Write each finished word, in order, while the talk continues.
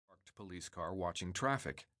police car watching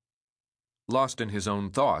traffic. Lost in his own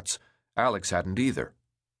thoughts, Alex hadn't either.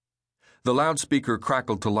 The loudspeaker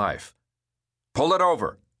crackled to life. "Pull it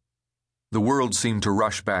over!" The world seemed to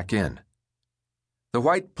rush back in. The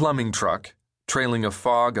white plumbing truck, trailing a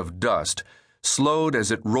fog of dust, slowed as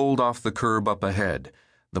it rolled off the curb up ahead,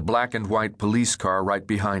 the black and white police car right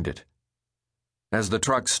behind it. As the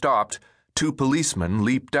truck stopped, two policemen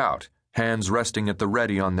leaped out, hands resting at the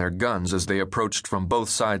ready on their guns as they approached from both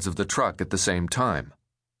sides of the truck at the same time.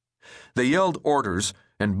 They yelled orders,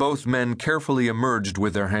 and both men carefully emerged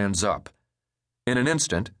with their hands up. In an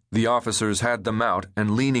instant, the officers had them out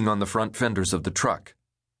and leaning on the front fenders of the truck.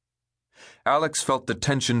 Alex felt the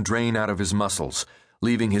tension drain out of his muscles,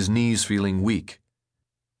 leaving his knees feeling weak.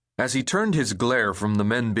 As he turned his glare from the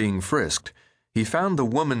men being frisked, he found the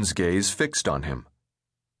woman's gaze fixed on him.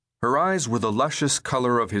 Her eyes were the luscious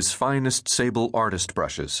color of his finest sable artist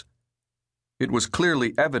brushes. It was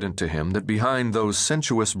clearly evident to him that behind those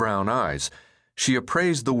sensuous brown eyes, she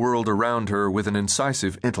appraised the world around her with an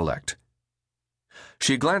incisive intellect.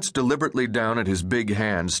 She glanced deliberately down at his big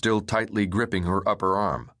hand still tightly gripping her upper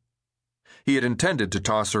arm. He had intended to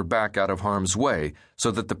toss her back out of harm's way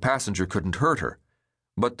so that the passenger couldn't hurt her,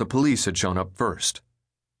 but the police had shown up first.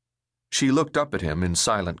 She looked up at him in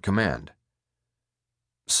silent command.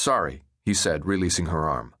 "Sorry," he said, releasing her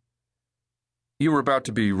arm. "You were about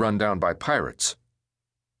to be run down by pirates."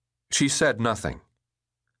 She said nothing.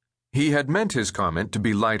 He had meant his comment to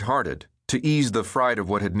be light-hearted, to ease the fright of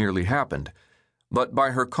what had nearly happened, but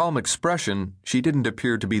by her calm expression, she didn't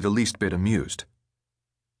appear to be the least bit amused.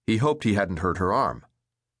 He hoped he hadn't hurt her arm.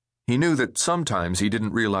 He knew that sometimes he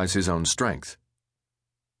didn't realize his own strength.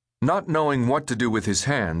 Not knowing what to do with his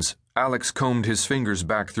hands, Alex combed his fingers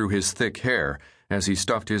back through his thick hair as he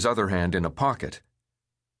stuffed his other hand in a pocket.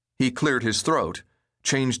 He cleared his throat,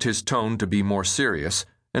 changed his tone to be more serious,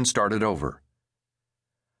 and started over.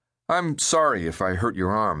 "I'm sorry if I hurt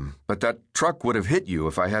your arm, but that truck would have hit you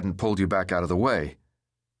if I hadn't pulled you back out of the way."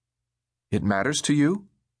 "It matters to you?"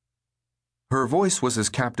 Her voice was as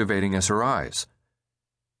captivating as her eyes.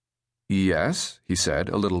 "Yes," he said,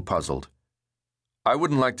 a little puzzled. "I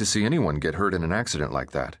wouldn't like to see anyone get hurt in an accident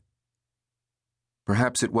like that."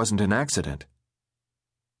 "Perhaps it wasn't an accident."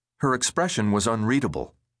 Her expression was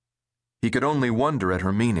unreadable. He could only wonder at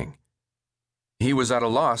her meaning. He was at a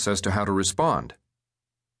loss as to how to respond.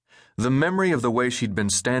 The memory of the way she'd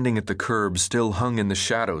been standing at the curb still hung in the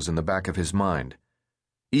shadows in the back of his mind.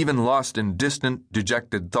 Even lost in distant,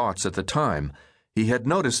 dejected thoughts at the time, he had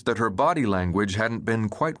noticed that her body language hadn't been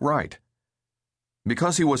quite right.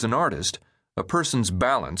 Because he was an artist, a person's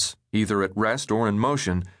balance, either at rest or in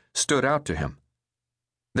motion, stood out to him.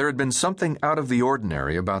 There had been something out of the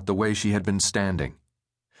ordinary about the way she had been standing.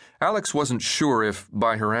 Alex wasn't sure if,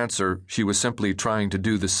 by her answer, she was simply trying to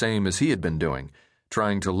do the same as he had been doing,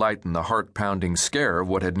 trying to lighten the heart-pounding scare of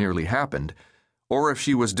what had nearly happened, or if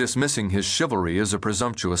she was dismissing his chivalry as a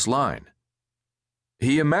presumptuous line.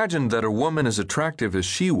 He imagined that a woman as attractive as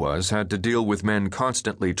she was had to deal with men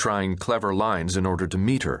constantly trying clever lines in order to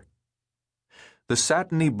meet her. The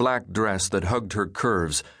satiny black dress that hugged her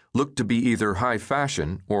curves looked to be either high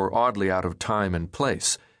fashion or oddly out of time and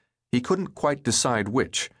place. He couldn't quite decide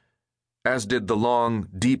which, as did the long,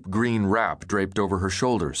 deep green wrap draped over her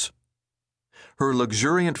shoulders. Her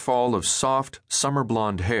luxuriant fall of soft, summer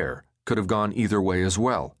blonde hair could have gone either way as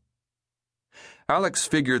well. Alex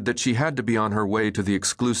figured that she had to be on her way to the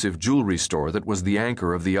exclusive jewelry store that was the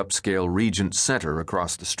anchor of the upscale Regent Center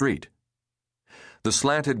across the street. The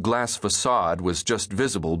slanted glass facade was just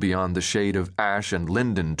visible beyond the shade of ash and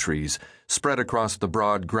linden trees spread across the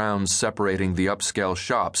broad grounds separating the upscale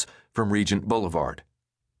shops from Regent Boulevard.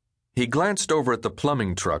 He glanced over at the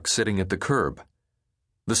plumbing truck sitting at the curb.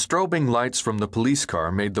 The strobing lights from the police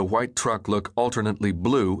car made the white truck look alternately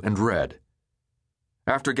blue and red.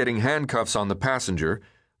 After getting handcuffs on the passenger,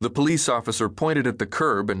 the police officer pointed at the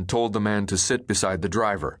curb and told the man to sit beside the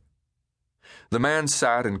driver. The man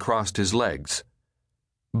sat and crossed his legs.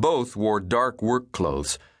 Both wore dark work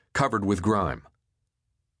clothes, covered with grime.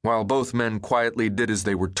 While both men quietly did as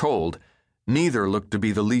they were told, neither looked to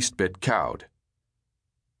be the least bit cowed.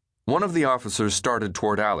 One of the officers started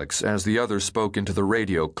toward Alex as the other spoke into the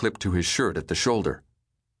radio clipped to his shirt at the shoulder.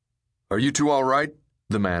 "Are you two all right?"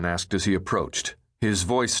 the man asked as he approached, his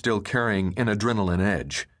voice still carrying an adrenaline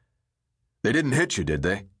edge. "They didn't hit you, did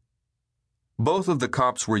they?" Both of the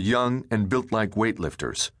cops were young and built like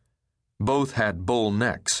weightlifters. Both had bull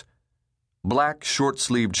necks. Black,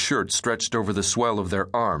 short-sleeved shirts stretched over the swell of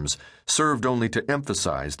their arms served only to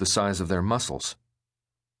emphasize the size of their muscles.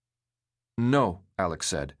 "No," Alex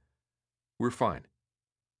said. "We're fine."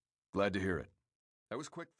 "Glad to hear it. That was quick."